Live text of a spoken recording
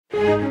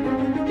Our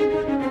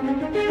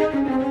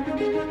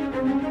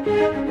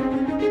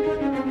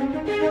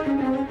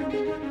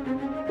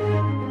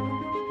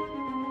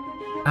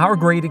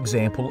great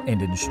example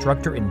and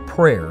instructor in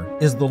prayer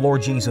is the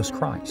Lord Jesus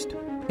Christ.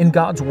 In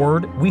God's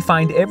Word, we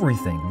find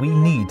everything we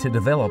need to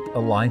develop a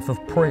life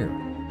of prayer.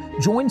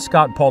 Join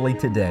Scott Pauley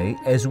today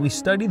as we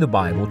study the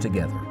Bible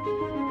together.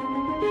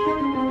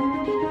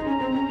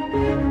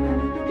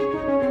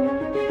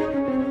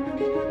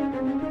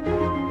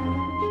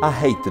 I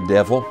hate the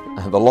devil.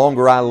 The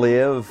longer I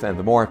live and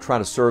the more I try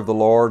to serve the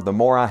Lord, the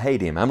more I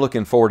hate him. I'm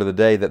looking forward to the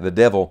day that the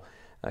devil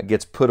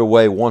gets put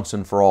away once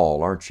and for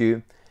all, aren't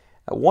you?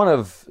 One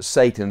of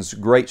Satan's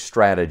great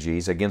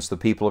strategies against the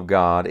people of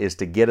God is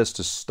to get us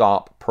to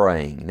stop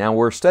praying. Now,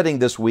 we're studying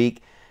this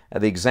week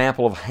the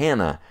example of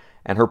Hannah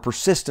and her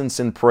persistence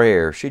in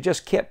prayer. She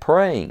just kept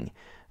praying.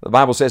 The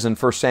Bible says in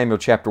 1 Samuel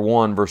chapter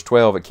 1, verse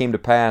 12, it came to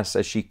pass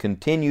as she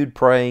continued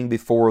praying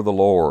before the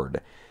Lord,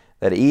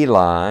 that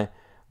Eli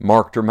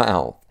marked her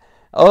mouth.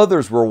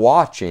 Others were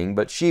watching,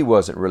 but she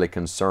wasn't really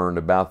concerned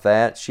about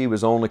that. She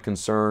was only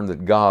concerned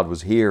that God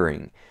was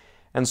hearing.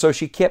 And so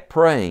she kept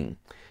praying.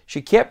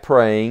 She kept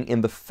praying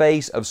in the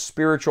face of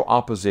spiritual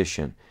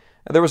opposition.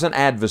 There was an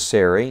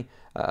adversary,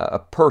 a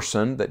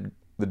person that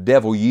the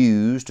devil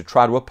used to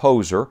try to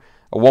oppose her,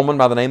 a woman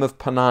by the name of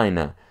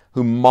Peninnah,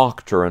 who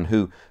mocked her and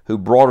who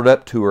brought it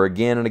up to her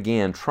again and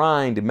again,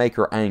 trying to make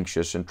her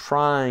anxious and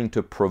trying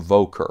to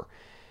provoke her.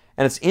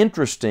 And it's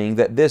interesting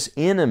that this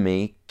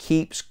enemy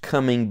keeps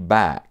coming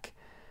back.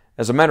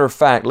 As a matter of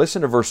fact,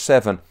 listen to verse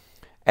 7.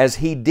 As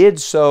he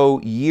did so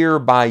year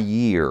by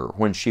year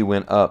when she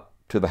went up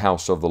to the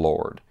house of the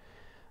Lord.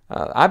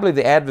 I believe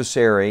the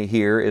adversary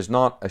here is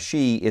not a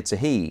she, it's a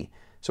he.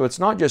 So it's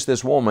not just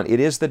this woman,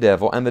 it is the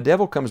devil, and the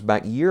devil comes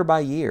back year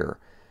by year.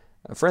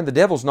 Friend, the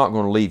devil's not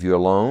going to leave you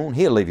alone.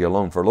 He'll leave you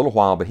alone for a little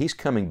while, but he's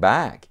coming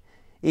back.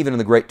 Even in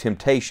the great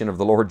temptation of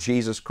the Lord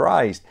Jesus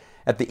Christ,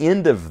 at the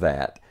end of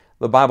that,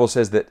 the Bible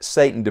says that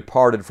Satan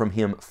departed from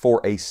him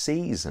for a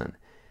season.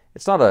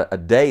 It's not a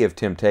day of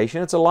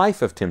temptation, it's a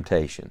life of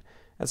temptation.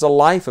 It's a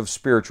life of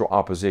spiritual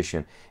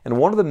opposition. And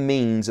one of the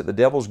means that the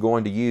devil's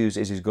going to use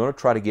is he's going to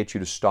try to get you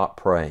to stop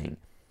praying.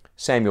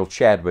 Samuel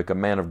Chadwick, a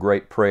man of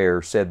great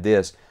prayer, said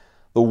this,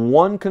 "The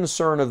one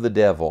concern of the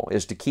devil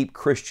is to keep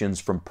Christians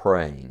from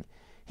praying.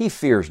 He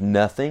fears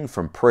nothing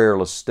from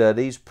prayerless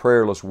studies,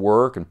 prayerless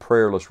work, and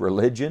prayerless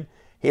religion.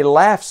 He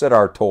laughs at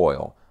our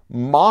toil,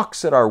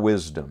 mocks at our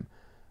wisdom,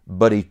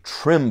 but he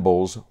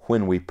trembles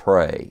when we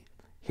pray."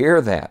 Hear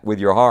that with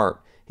your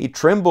heart. He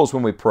trembles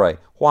when we pray.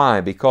 Why?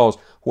 Because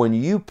when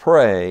you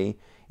pray,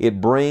 it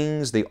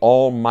brings the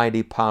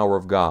almighty power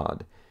of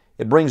God.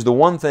 It brings the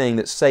one thing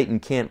that Satan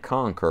can't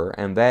conquer,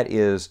 and that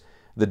is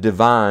the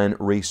divine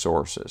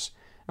resources.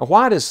 Now,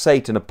 why does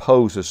Satan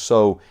oppose us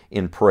so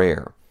in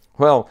prayer?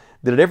 Well,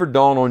 did it ever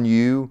dawn on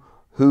you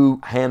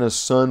who Hannah's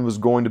son was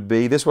going to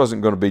be? This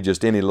wasn't going to be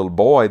just any little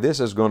boy. This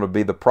is going to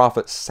be the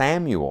prophet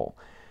Samuel.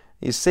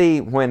 You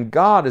see, when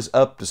God is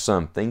up to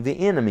something, the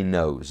enemy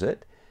knows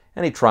it,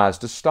 and he tries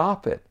to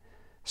stop it.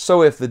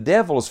 So if the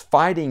devil is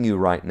fighting you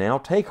right now,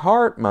 take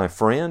heart, my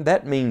friend.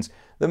 That means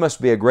there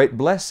must be a great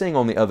blessing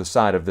on the other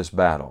side of this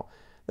battle.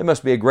 There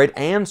must be a great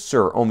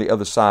answer on the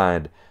other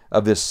side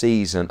of this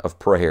season of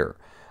prayer.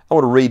 I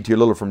want to read to you a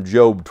little from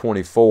Job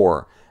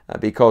 24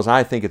 because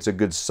I think it's a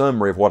good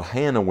summary of what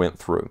Hannah went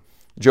through.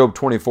 Job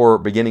 24,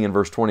 beginning in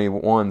verse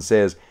 21,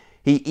 says,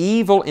 "He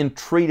evil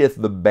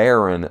entreateth the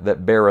barren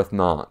that beareth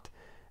not,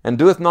 and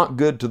doeth not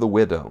good to the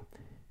widow.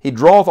 He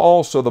draweth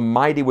also the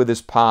mighty with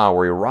his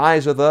power. He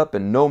riseth up,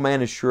 and no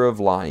man is sure of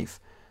life.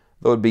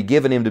 Though it be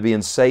given him to be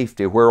in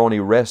safety, whereon he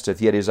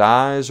resteth, yet his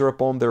eyes are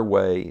upon their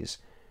ways.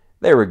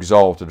 They are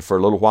exalted for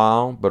a little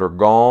while, but are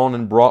gone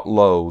and brought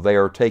low. They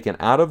are taken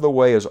out of the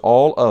way as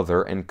all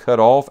other, and cut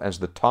off as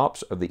the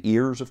tops of the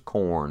ears of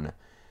corn."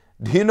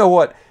 Do you know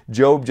what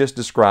Job just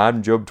described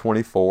in Job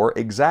 24?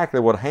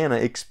 Exactly what Hannah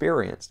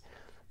experienced.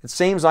 It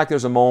seems like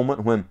there's a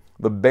moment when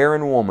the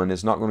barren woman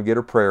is not going to get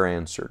her prayer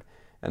answered,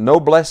 and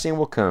no blessing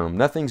will come,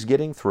 nothing's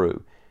getting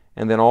through.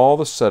 And then all of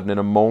a sudden, in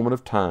a moment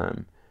of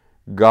time,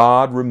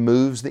 God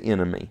removes the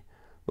enemy.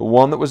 The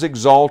one that was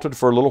exalted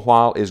for a little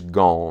while is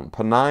gone.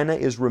 Peninnah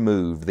is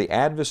removed. The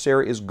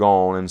adversary is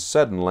gone, and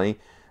suddenly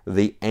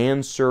the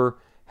answer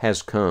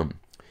has come.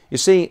 You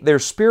see,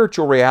 there's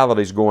spiritual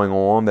realities going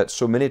on that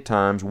so many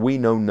times we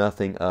know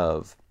nothing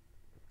of.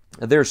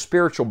 There's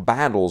spiritual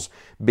battles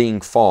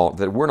being fought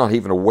that we're not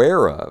even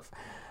aware of.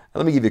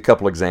 Let me give you a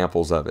couple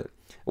examples of it.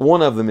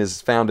 One of them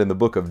is found in the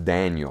book of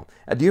Daniel.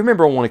 Do you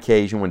remember on one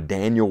occasion when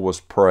Daniel was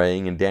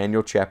praying in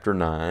Daniel chapter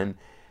 9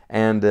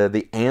 and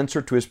the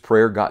answer to his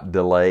prayer got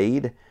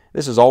delayed?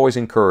 This has always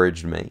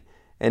encouraged me.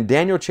 In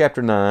Daniel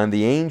chapter 9,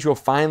 the angel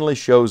finally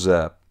shows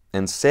up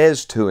and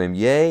says to him,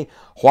 "Yea,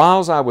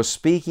 whiles I was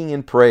speaking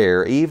in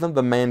prayer, even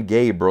the man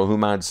Gabriel,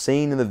 whom I had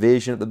seen in the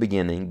vision at the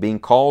beginning, being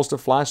caused to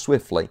fly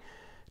swiftly,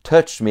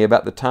 touched me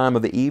about the time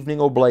of the evening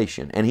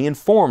oblation, and he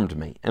informed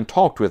me, and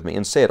talked with me,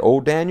 and said,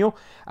 O Daniel,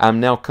 I am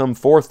now come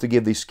forth to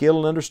give thee skill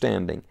and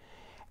understanding.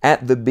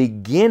 At the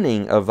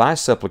beginning of thy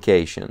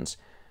supplications,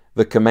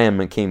 the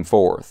commandment came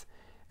forth.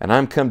 And I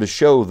am come to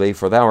show thee,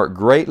 for thou art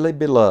greatly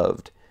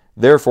beloved.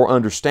 Therefore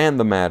understand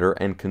the matter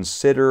and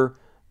consider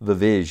the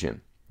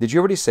vision. Did you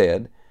hear what he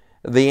said?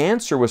 The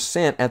answer was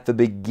sent at the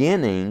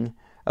beginning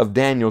of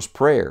Daniel's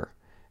prayer.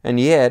 And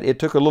yet it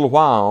took a little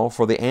while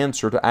for the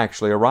answer to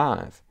actually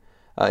arrive.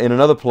 In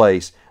another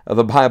place,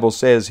 the Bible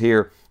says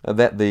here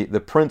that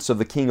the prince of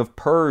the king of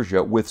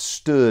Persia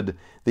withstood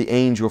the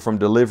angel from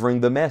delivering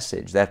the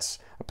message. That's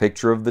a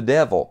picture of the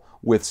devil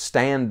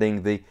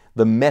withstanding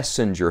the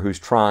messenger who's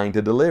trying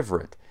to deliver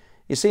it.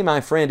 You see,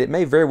 my friend, it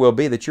may very well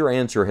be that your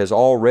answer has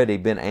already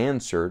been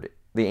answered.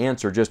 The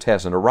answer just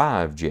hasn't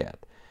arrived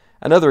yet.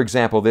 Another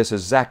example of this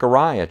is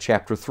Zechariah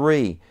chapter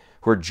 3,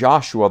 where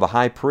Joshua the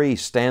high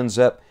priest stands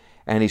up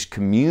and he's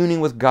communing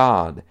with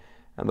God.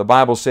 And the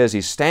Bible says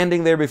he's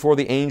standing there before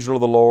the angel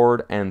of the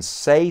Lord, and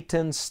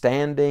Satan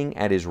standing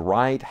at his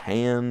right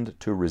hand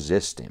to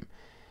resist him.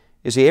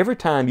 You see, every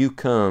time you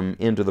come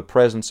into the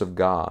presence of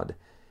God,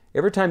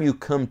 every time you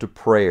come to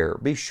prayer,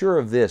 be sure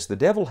of this: the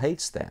devil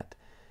hates that.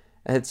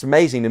 It's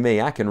amazing to me.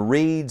 I can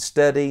read,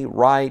 study,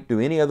 write, do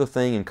any other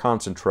thing and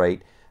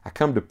concentrate. I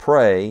come to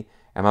pray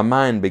and my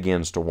mind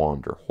begins to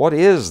wander. What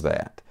is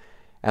that?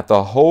 At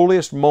the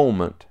holiest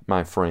moment,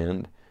 my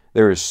friend,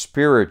 there is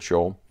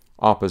spiritual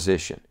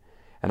opposition.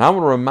 And I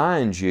want to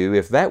remind you,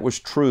 if that was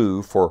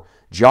true for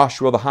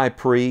Joshua the high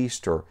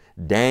priest, or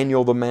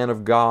Daniel the man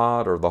of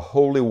God, or the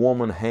holy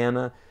woman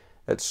Hannah,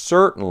 that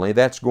certainly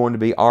that's going to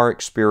be our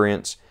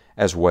experience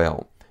as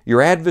well.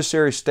 Your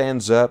adversary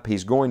stands up,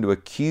 he's going to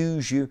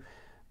accuse you,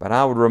 but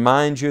I would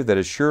remind you that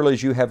as surely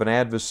as you have an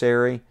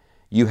adversary,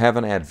 you have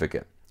an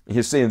advocate.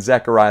 You see in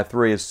Zechariah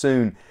 3, as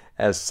soon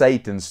as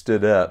Satan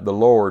stood up, the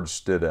Lord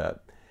stood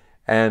up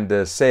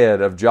and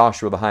said of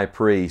Joshua the high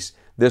priest,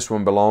 "This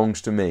one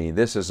belongs to me.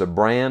 This is a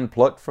brand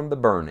plucked from the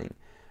burning."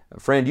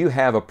 Friend, you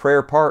have a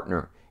prayer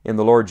partner in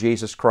the Lord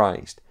Jesus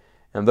Christ.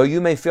 And though you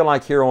may feel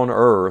like here on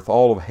earth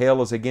all of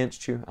hell is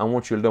against you, I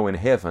want you to know in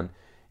heaven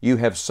you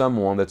have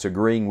someone that's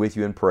agreeing with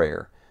you in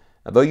prayer.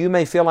 Now, though you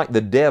may feel like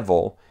the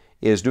devil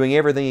is doing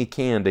everything he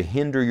can to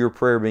hinder your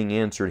prayer being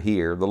answered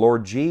here, the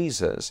Lord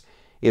Jesus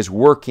is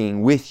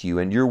working with you,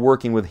 and you're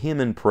working with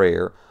Him in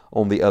prayer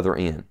on the other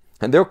end.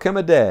 And there'll come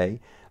a day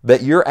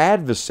that your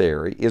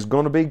adversary is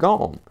going to be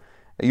gone.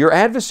 Your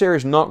adversary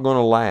is not going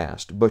to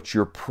last, but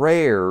your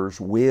prayers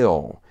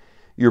will.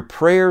 Your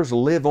prayers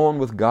live on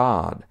with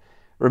God.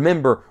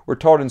 Remember, we're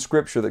taught in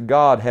Scripture that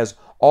God has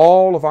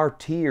all of our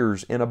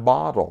tears in a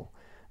bottle.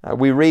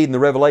 We read in the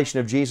revelation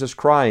of Jesus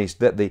Christ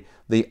that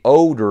the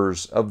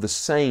odors of the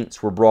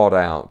saints were brought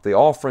out. The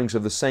offerings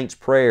of the saints'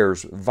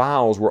 prayers,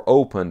 vials were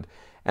opened,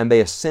 and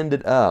they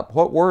ascended up.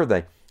 What were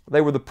they?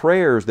 They were the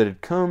prayers that had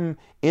come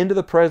into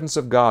the presence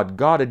of God.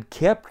 God had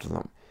kept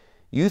them.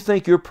 You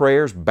think your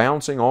prayers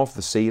bouncing off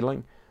the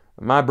ceiling?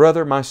 My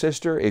brother, my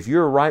sister, if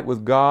you're right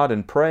with God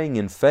and praying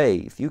in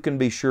faith, you can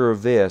be sure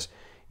of this: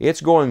 it's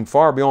going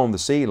far beyond the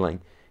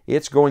ceiling.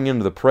 It's going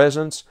into the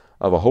presence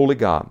of a holy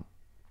God.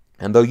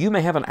 And though you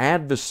may have an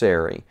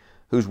adversary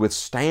who's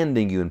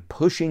withstanding you and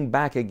pushing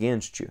back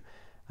against you,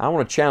 I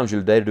want to challenge you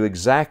today to do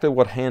exactly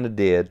what Hannah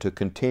did, to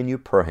continue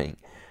praying.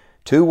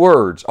 2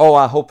 words. Oh,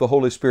 I hope the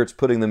Holy Spirit's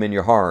putting them in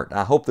your heart.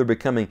 I hope they're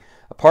becoming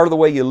a part of the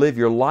way you live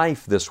your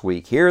life this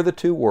week. Here are the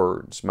 2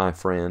 words, my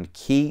friend.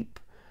 Keep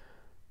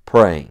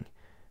praying.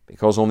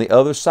 Because on the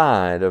other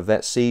side of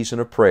that season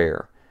of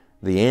prayer,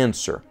 the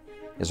answer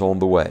is on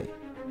the way.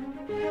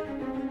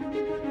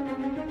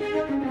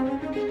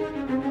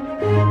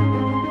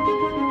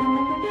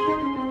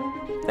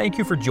 Thank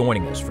you for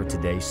joining us for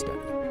today's study.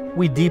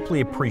 We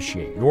deeply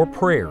appreciate your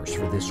prayers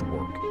for this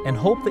work and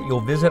hope that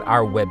you'll visit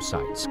our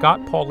website,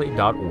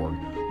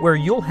 scottpauley.org, where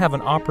you'll have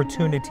an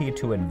opportunity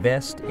to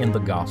invest in the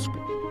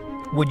gospel.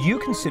 Would you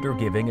consider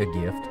giving a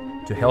gift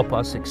to help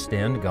us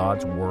extend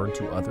God's Word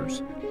to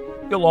others?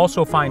 You'll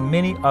also find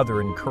many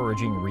other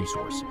encouraging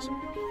resources.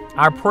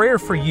 Our prayer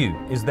for you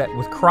is that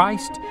with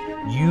Christ,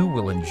 you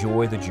will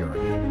enjoy the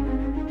journey.